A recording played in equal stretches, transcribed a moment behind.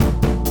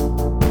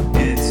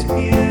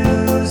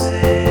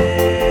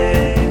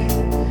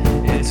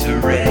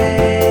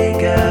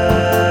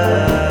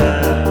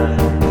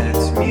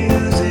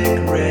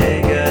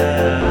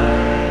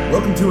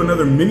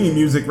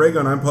Music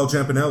Raygun. I'm Paul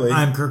Champanelli.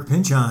 I'm Kirk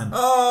Pinchon.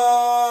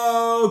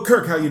 Oh,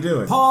 Kirk, how you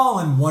doing? Paul,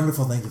 I'm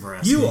wonderful. Thank you for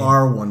asking. You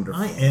are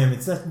wonderful. I am.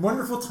 It's that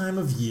wonderful time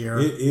of year.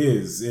 It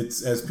is.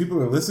 It's, as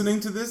people are listening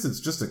to this, it's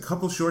just a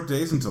couple short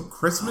days until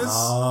Christmas.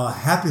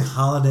 Happy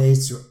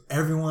holidays to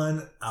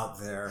everyone out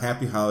there.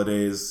 Happy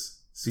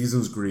holidays,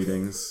 season's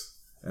greetings,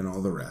 and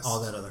all the rest.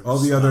 All that other All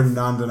the stuff. other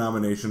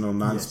non-denominational,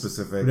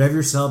 non-specific. Yes. Whatever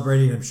you're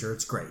celebrating, I'm sure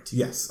it's great.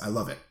 Yes, I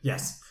love it.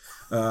 Yes.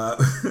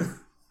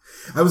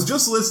 I was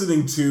just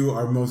listening to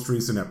our most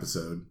recent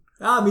episode.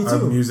 Me too. Our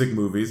music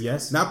movies.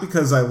 Yes. Not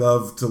because I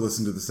love to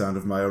listen to the sound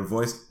of my own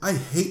voice. I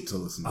hate to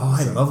listen to the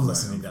sound of my own voice.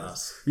 listening to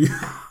us.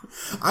 Yeah.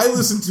 I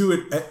listen to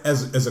it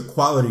as a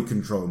quality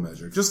control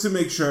measure, just to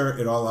make sure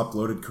it all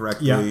uploaded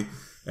correctly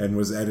and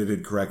was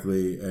edited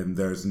correctly and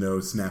there's no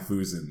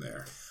snafus in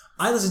there.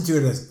 I listen to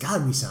it as,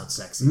 God, we sound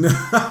sexy.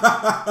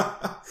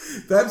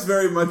 That's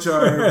very much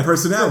our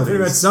personality.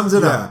 Pretty much sums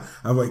it up.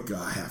 I'm like,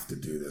 I have to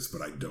do this,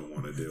 but I don't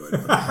want to do it,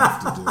 but I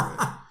have to do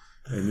it.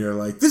 And you're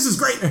like, this is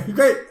great.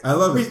 Great. I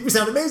love it. We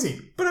sound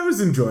amazing. But I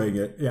was enjoying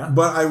it. Yeah.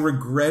 But I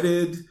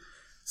regretted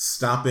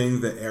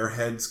stopping the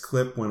Airheads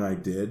clip when I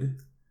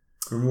did.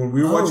 Remember when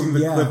we were watching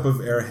the clip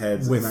of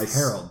Airheads. With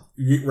Harold.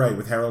 Right,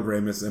 with Harold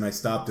Ramis. And I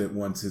stopped it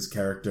once his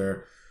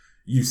character,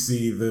 you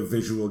see the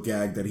visual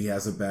gag that he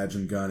has a badge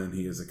and gun and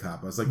he is a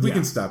cop. I was like, we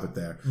can stop it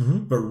there.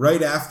 Mm-hmm. But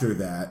right after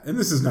that, and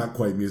this is not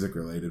quite music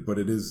related, but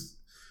it is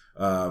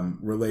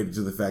related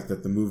to the fact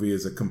that the movie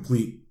is a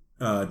complete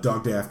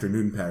Dog Day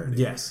Afternoon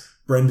parody. Yes.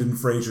 Brendan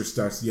Fraser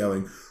starts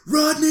yelling,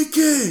 Rodney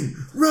King!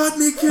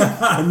 Rodney King!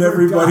 And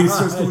everybody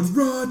starts going,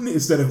 Rodney!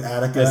 Instead of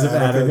Attica, it's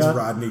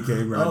Rodney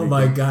King, Rodney King.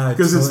 My God.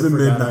 Because it's the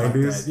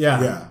mid-90s.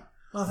 Yeah.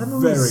 Oh, that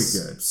movie very is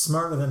good.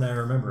 Smarter than I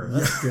remember.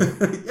 That's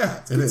good. Yeah,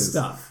 it's good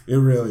stuff. It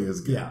really is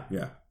good.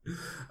 Yeah.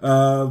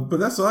 But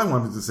that's all I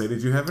wanted to say.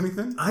 Did you have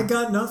anything? I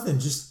got nothing.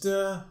 Just,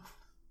 no.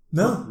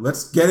 Well,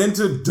 let's get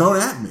into Don't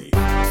At Me.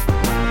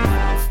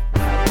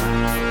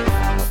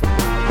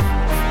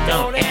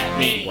 Don't at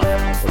me.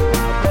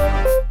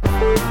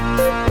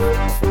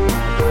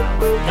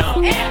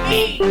 Don't at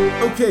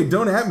me. Okay,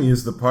 Don't At Me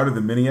is the part of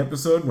the mini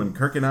episode when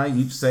Kirk and I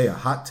each say a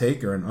hot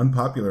take or an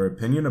unpopular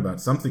opinion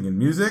about something in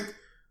music,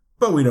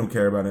 but we don't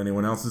care about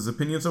anyone else's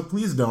opinion, so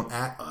please don't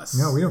at us.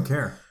 No, we don't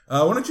care.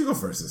 Why don't you go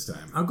first this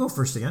time? I'll go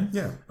first again.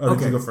 Yeah. Oh,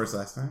 did you go first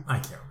last time? I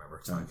can't remember.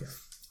 It's fine. Okay.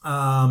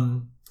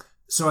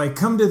 So I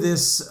come to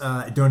this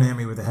Don't At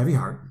Me with a heavy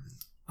heart.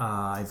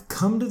 I've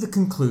come to the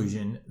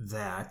conclusion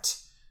that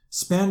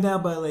Spandau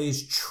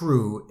Ballet's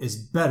True is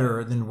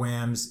better than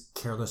Wham's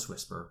Careless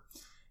Whisper.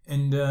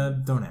 And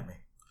Don't At Me.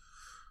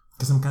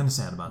 Because I'm kind of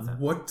sad about that.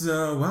 What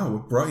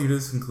brought you to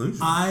this conclusion?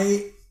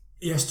 I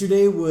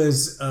yesterday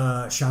was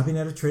shopping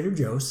at a Trader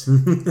Joe's.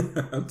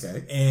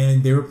 Okay.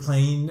 And they were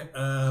playing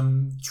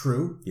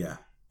True. Yeah.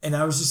 And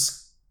I was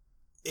just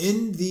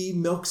in the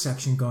milk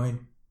section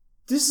going,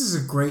 this is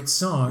a great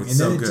song. It's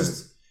and then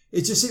so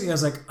it just hit me. I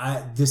was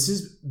like, this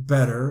is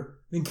better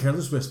than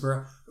Careless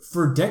Whisper.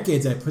 For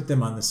decades, I put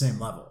them on the same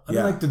level. I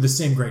like they're the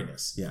same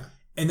greatness. Yeah.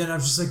 And then I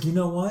was just like, you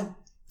know what?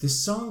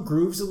 This song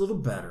grooves a little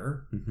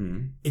better.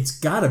 Mm-hmm. It's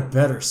got a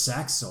better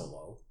sax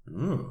solo.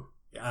 Ooh.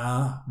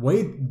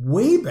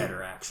 Way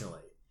better, actually.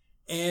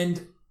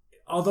 And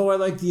although I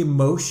like the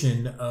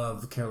emotion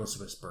of Careless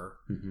Whisper,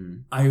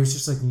 I was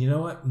just like, you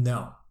know what?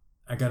 No.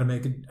 I gotta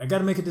make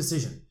a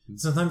decision.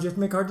 Sometimes you have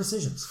to make hard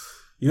decisions.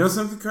 You know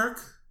something,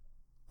 Kirk?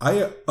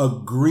 I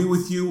agree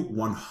with you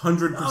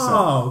 100%.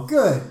 Oh,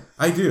 good.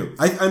 I do.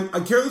 I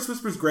Careless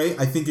Whisper's great.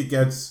 I think it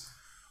gets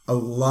a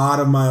lot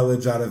of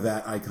mileage out of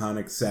that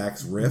iconic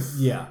sax riff.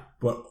 Yeah.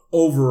 But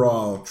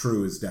overall,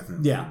 True is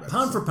definitely better.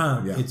 Pound for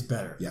pound, it's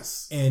better.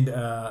 Yes. And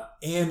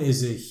Anne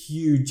is a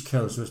huge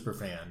Careless Whisper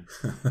fan.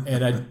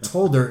 And I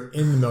told her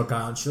in the milk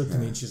aisle, and she looked at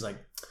me and she's like,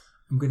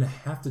 I'm going to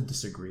have to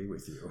disagree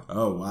with you.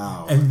 Oh,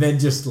 wow. And then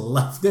just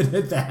left it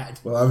at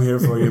that. Well, I'm here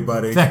for you,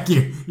 buddy. Thank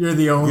you. You're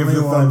the only one.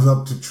 Give the thumbs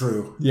up to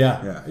True.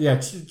 Yeah.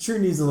 True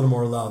needs a little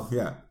more love.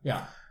 Yeah.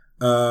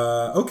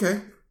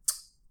 Okay.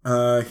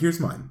 Here's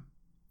mine.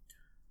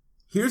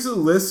 Here's a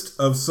list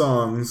of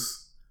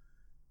songs,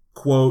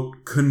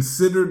 quote,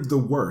 considered the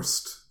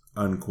worst,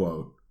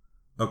 unquote,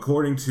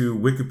 according to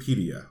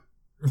Wikipedia,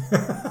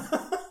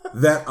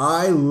 that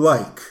I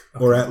like,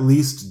 or at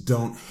least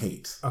don't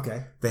hate.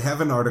 Okay. They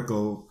have an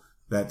article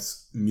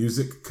that's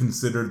music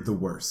considered the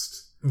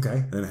worst.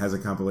 Okay. And it has a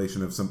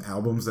compilation of some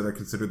albums that are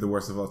considered the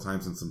worst of all time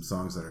and some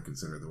songs that are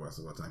considered the worst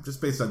of all time, just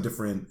based on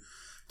different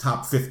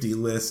top 50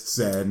 lists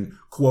and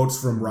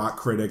quotes from rock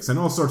critics and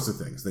all sorts of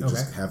things. They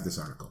just have this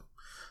article.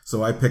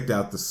 So I picked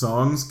out the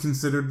songs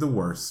considered the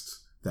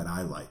worst that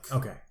I like.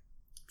 Okay.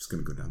 I'm just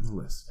going to go down the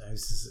list.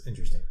 This is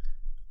interesting.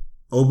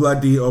 Obla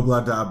Di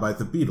Obla Da by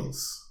the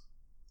Beatles.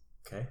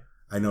 Okay.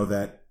 I know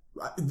that.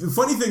 The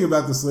funny thing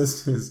about this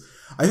list is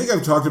I think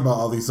I've talked about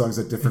all these songs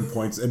at different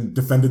points and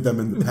defended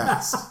them in the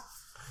past.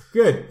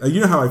 Good.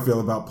 You know how I feel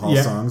about Paul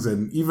songs,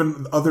 and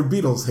even other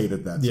Beatles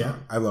hated that song. Yeah.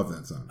 I love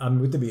that song. I'm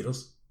with the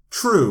Beatles.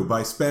 True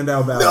by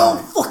Spandau Ballet. No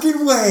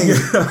fucking way!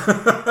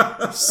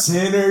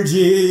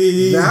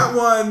 Synergy! That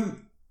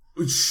one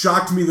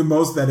shocked me the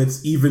most that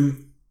it's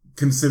even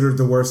considered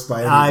the worst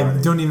by everybody.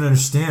 I don't even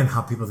understand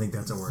how people think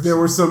that's the worst.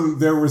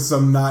 There were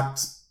some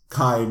not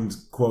kind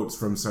quotes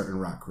from certain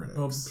rock critics.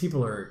 Well, those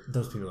people are.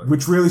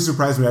 Which really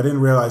surprised me. I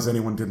didn't realize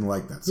anyone didn't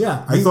like that song.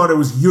 Yeah. I thought it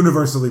was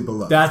universally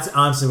beloved. That's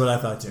honestly what I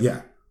thought too.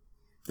 Yeah.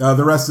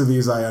 The rest of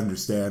these I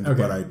understand,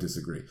 Okay. but I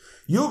disagree.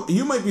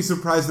 You might be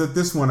surprised that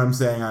this one I'm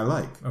saying I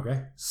like.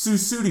 Okay.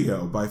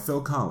 Sussudio by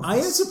Phil Collins. I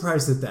am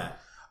surprised at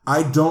that.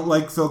 I don't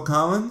like Phil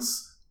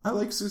Collins. I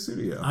like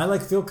Sussudio. I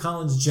like Phil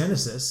Collins'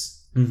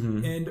 Genesis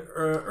and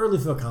early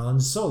Phil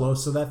Collins solo,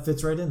 so that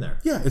fits right in there.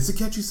 Yeah, it's a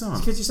catchy song.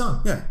 It's a catchy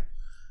song. Yeah.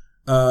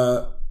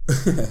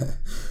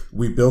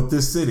 We Built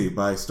This City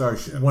by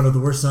Starship. One of the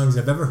worst songs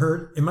I've ever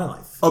heard in my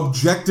life.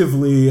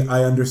 Objectively,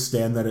 I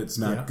understand that it's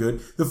not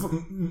good.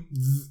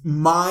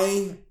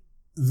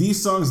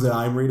 These songs that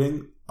I'm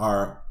reading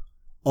are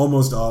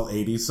almost all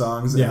 80s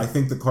songs, and I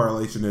think the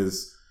correlation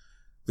is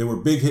they were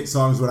big hit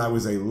songs when I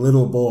was a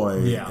little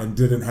boy and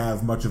didn't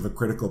have much of a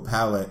critical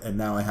palate, and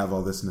now I have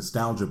all this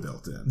nostalgia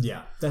built in.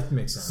 Yeah, that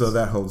makes sense. So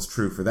that holds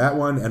true for that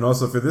one, and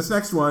also for this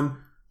next one,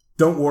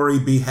 Don't Worry,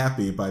 Be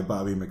Happy by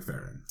Bobby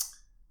McFerrin.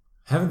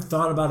 Haven't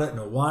thought about it in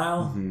a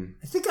while.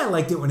 I think I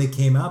liked it when it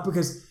came out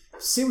because,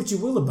 say what you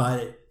will about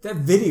it, that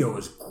video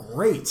was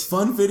great.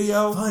 Fun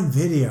video.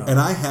 And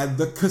I had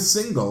the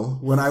single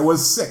when I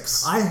was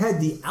 6. I had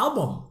the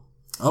album.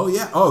 Oh,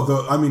 yeah.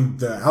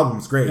 The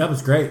album's great. That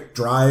was great.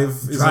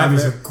 Drive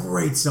is a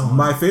great song.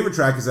 My favorite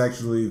track is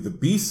actually the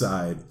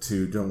B-side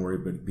to Don't Worry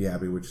But Be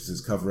Happy, which is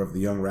his cover of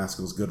the Young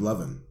Rascals' Good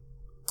Lovin'.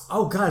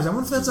 Oh, guys, I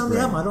wonder if that's on the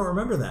album. I don't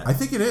remember that. I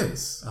think it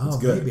is. Oh, it's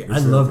good. Maybe. I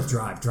love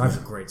Drive. Drive's a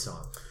great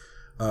song.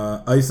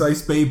 Ice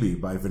Ice Baby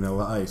by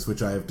Vanilla Ice,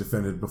 which I have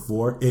defended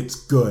before. It's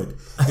good.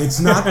 It's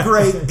not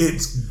great.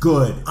 It's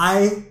good.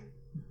 I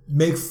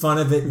make fun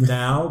of it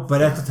now,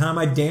 but at the time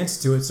I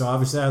danced to it, so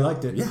obviously I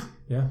liked it.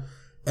 Yeah.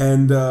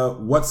 And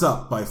What's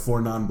Up by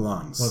Four Non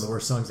Blondes. One of the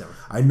worst songs ever.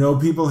 I know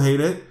people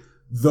hate it.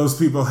 Those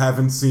people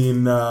haven't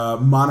seen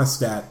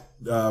Monistat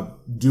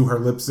do her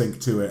lip sync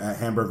to it at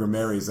Hamburger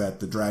Mary's at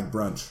the Drag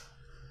Brunch.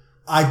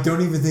 I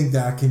don't even think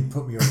that can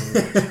put me over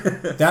the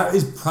edge. That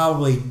is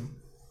probably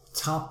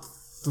top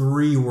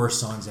 3 worst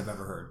songs I've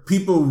ever heard.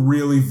 People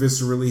really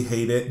viscerally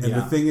hate it, and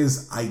the thing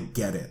is, I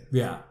get it.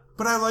 Yeah.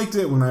 But I liked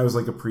it when I was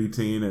like a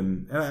preteen,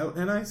 and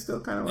I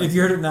still kind of like it. If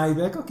you heard it now, you'd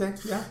be like, okay,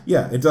 yeah.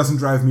 Yeah, it doesn't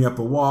drive me up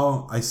a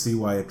wall. I see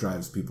why it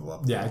drives people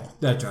up a wall. Yeah,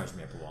 that drives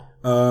me up a wall.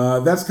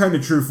 That's kind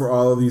of true for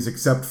all of these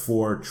except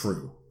for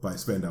True by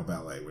Spandau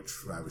Ballet, which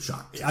I was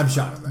shocked. I'm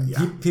shocked.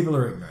 People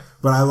are ignorant.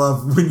 But I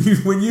love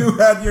when you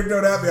had your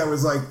Don't At Me, I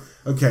was like,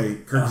 okay,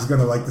 Kirk is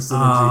going to like the synergy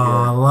here.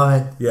 I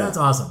love it. Yeah. That's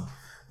awesome.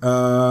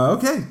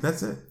 Okay,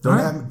 that's it.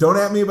 Don't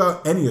at me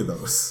about any of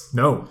those.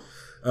 No.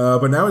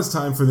 But now it's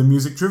time for the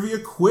music trivia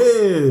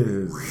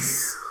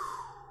quiz.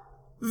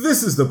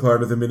 This is the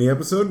part of the mini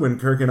episode when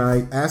Kirk and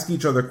I ask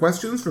each other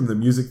questions from the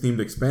music-themed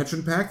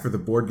expansion pack for the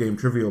board game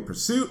Trivial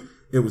Pursuit.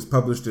 It was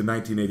published in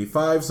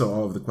 1985, so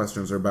all of the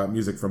questions are about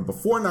music from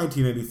before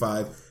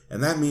 1985,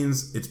 and that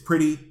means it's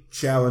pretty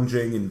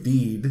challenging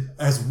indeed.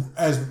 As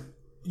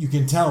you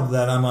can tell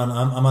that I'm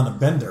on a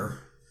bender.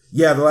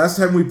 Yeah, the last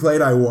time we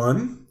played, I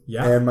won.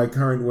 Yeah. And my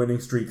current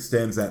winning streak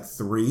stands at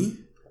 3.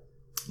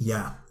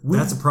 Yeah,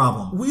 that's a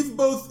problem. We've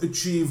both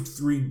achieved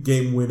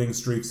 3-game winning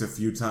streaks a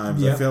few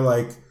times. Yep. I feel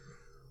like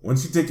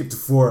once you take it to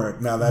 4,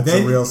 now that's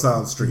a real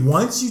solid streak.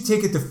 Once you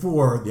take it to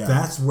 4,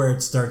 that's where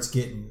it starts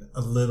getting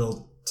a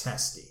little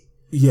testy.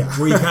 Yeah.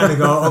 Where you kind of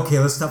go, okay,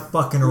 let's stop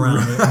fucking around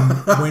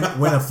and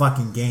win a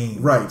fucking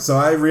game. Right. So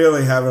I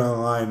really have it on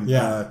the line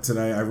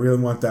tonight. I really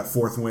want that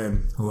 4th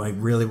win. Oh, I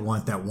really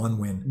want that 1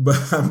 win.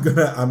 But I'm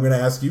gonna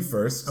ask you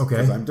first. Okay.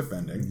 Because I'm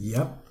defending.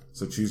 Yep.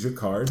 So choose your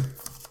card.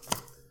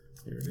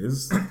 Here it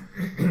is.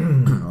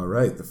 All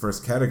right. The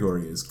first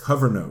category is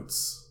cover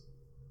notes.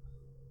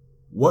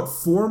 What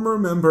former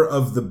member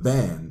of the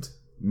band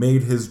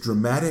made his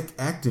dramatic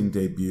acting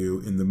debut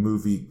in the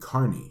movie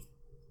Carney?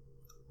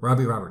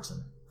 Robbie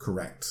Robertson.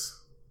 Correct.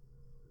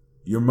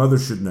 Your mother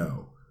should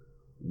know.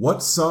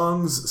 What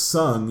songs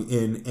sung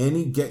in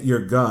Annie Get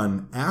Your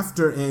Gun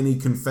after Annie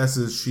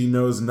confesses she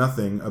knows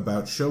nothing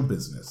about show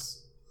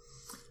business?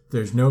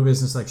 There's no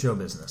business like show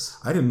business.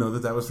 I didn't know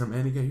that was from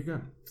Annie Get Your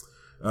Gun.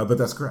 But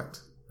that's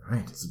correct. All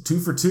right. It's 2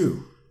 for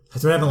 2.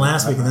 That's what happened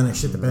last week, and then I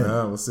shit the bed.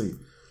 We'll see.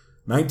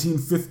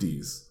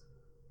 1950s.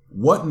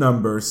 What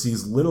number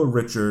sees Little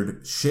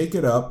Richard shake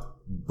it up,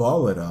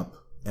 ball it up,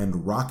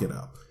 and rock it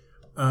up?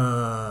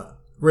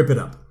 Rip it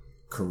up.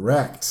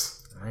 Correct.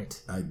 All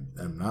right.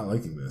 I'm not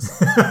liking this.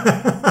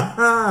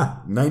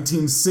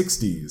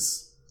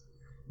 1960s.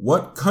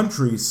 What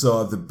country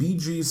saw the Bee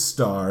Gees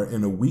star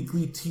in a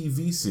weekly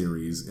TV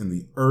series in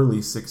the early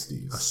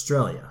 60s?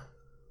 Australia.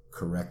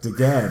 Correct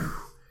again.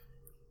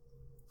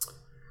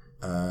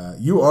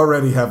 You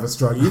already have a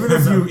strong... Even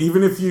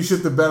if you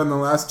shit the bed on the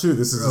last 2,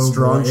 this is a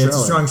strong showing. It's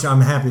a strong show.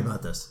 I'm happy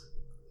about this.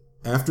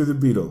 After the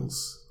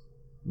Beatles,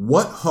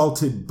 what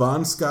halted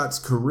Bon Scott's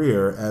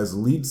career as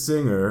lead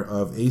singer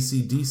of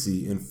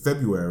AC/DC in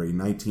February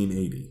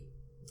 1980?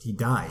 He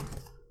died.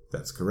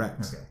 That's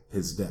correct. Okay.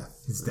 His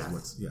death. His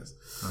death. Yes.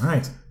 All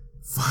right.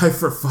 5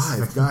 for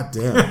 5. God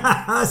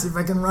damn. See if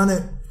I can run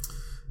it.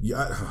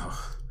 Yeah.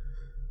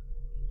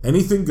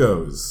 Anything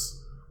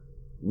goes.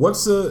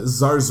 What's a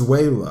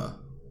zarzuela?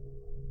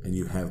 And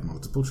you have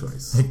multiple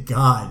choice. Thank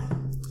God.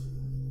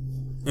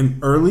 An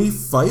early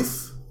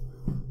fife?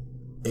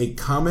 A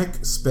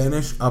comic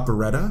Spanish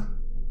operetta?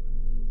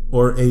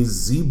 Or a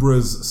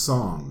zebra's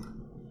song?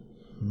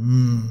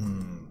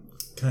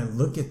 Can I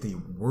look at the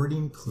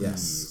wording, please?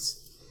 Yes.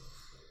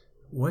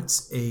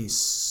 What's a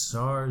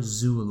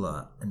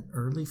zarzuela? An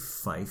early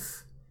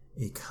fife,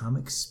 a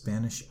comic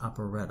Spanish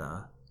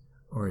operetta,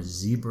 or a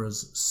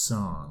zebra's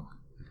song?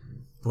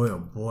 Boy, oh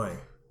boy.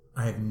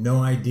 I have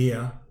no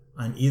idea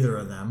on either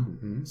of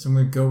them. So I'm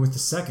going to go with the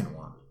second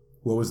one.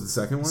 What was the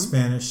second one?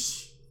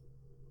 Spanish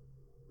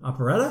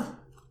operetta?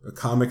 A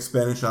comic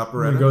Spanish I'm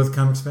operetta? going to go with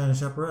comic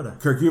Spanish operetta.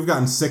 Kirk, you've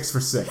gotten 6 for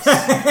 6.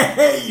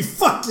 Hey,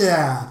 fuck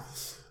yeah!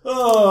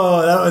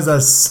 Oh, that was a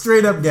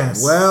straight up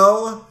guess.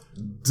 Well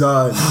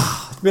done.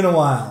 It's been a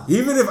while.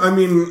 Even if,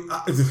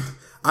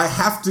 I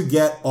have to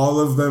get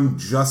all of them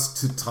just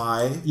to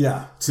tie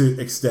Yeah. to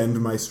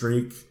extend my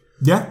streak.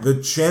 Yeah.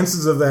 The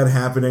chances of that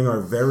happening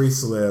are very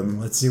slim.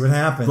 Let's see what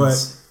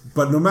happens.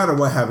 But no matter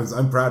what happens,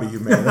 I'm proud of you,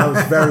 man. That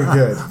was very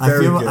good.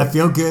 Very good. I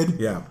feel good.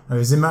 Yeah. I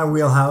was in my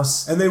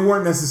wheelhouse. And they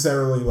weren't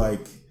necessarily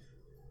like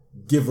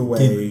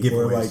giveaway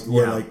giveaways.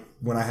 or like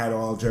when I had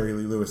all Jerry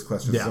Lee Lewis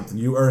questions or something.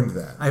 You earned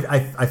that.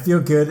 I feel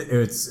good.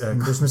 It's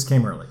Christmas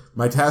came early.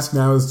 My task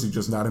now is to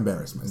just not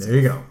embarrass myself. There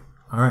you go.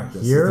 All right,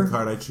 This here is the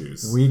card I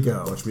choose. we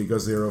go. Watch me go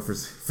 0 for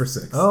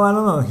 6. Oh, I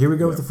don't know. Here we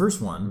go with the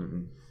first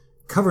one.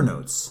 Cover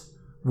notes.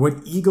 What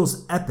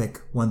Eagles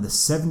epic won the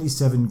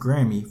 77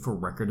 Grammy for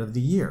Record of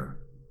the Year?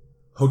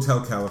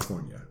 Hotel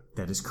California.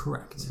 That is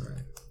correct.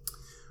 Right.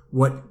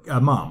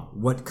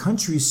 What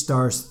country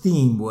star's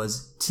theme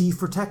was T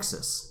for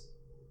Texas?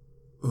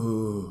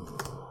 Ooh.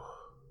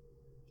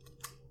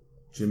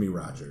 Jimmy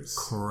Rogers.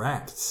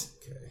 Correct.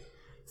 Okay.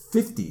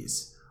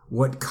 50s.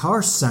 What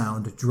car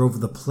sound drove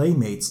the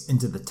Playmates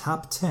into the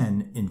top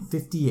 10 in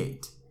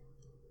 58?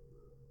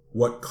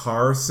 What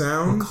car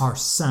sound? What car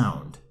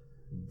sound?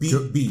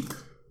 Beep beep.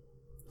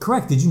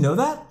 Correct. Did you know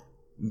that?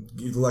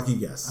 Lucky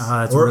guess.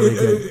 That's or really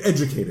good.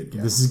 Educated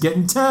guess. This is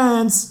getting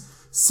tense.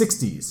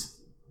 60s.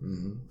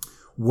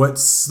 What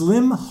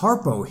Slim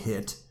Harpo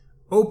hit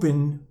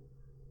open...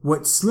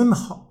 What Slim...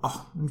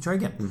 let me try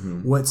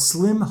again. What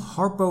Slim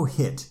Harpo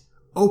hit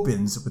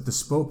opens with the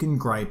spoken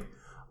gripe,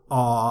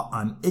 "Aw,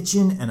 I'm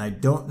itching and I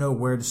don't know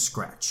where to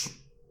scratch."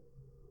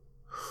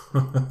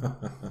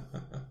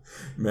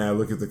 May I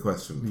look at the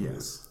question, please?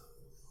 Yes.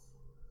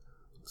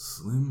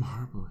 Slim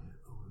Harpo hit.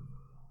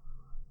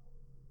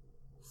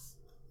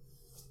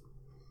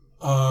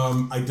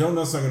 I don't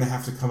know, so I'm going to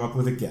have to come up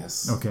with a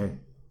guess. Okay.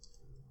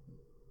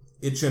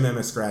 Itchin' and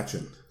a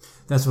scratchin'.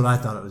 That's what I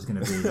thought it was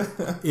going to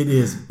be. It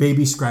is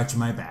Baby Scratch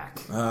My Back.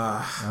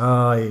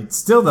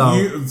 Still,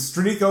 though.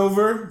 Streak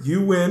over.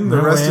 You win.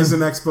 The rest is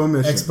an expo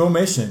mission. Expo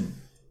mission.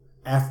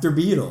 After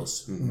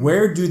Beatles,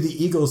 where do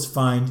the Eagles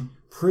find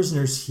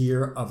Prisoners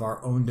Here of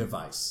Our Own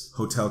Device?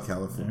 Hotel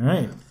California. All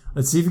right.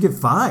 Let's see if you get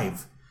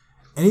 5.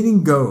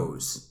 Anything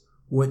goes.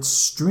 What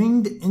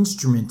stringed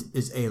instrument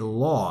is a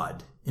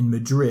laud in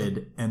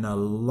Madrid and a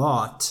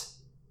lot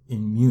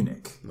in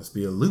Munich? Must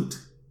be a lute.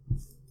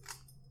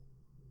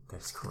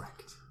 That's correct.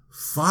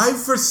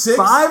 5 for 6?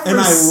 5 for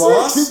and 6? I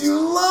lost? You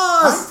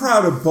lost! I'm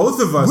proud of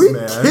both of us, We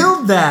man.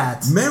 killed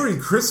that! Merry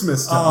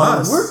Christmas to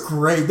us. We're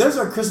great. There's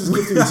our Christmas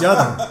gift to each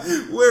other.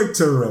 We're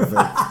terrific.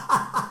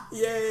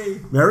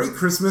 Yay! Merry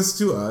Christmas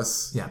to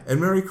us. Yeah.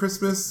 And Merry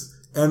Christmas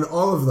and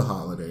all of the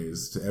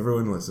holidays to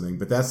everyone listening.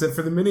 But that's it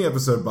for the mini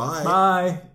episode. Bye. Bye.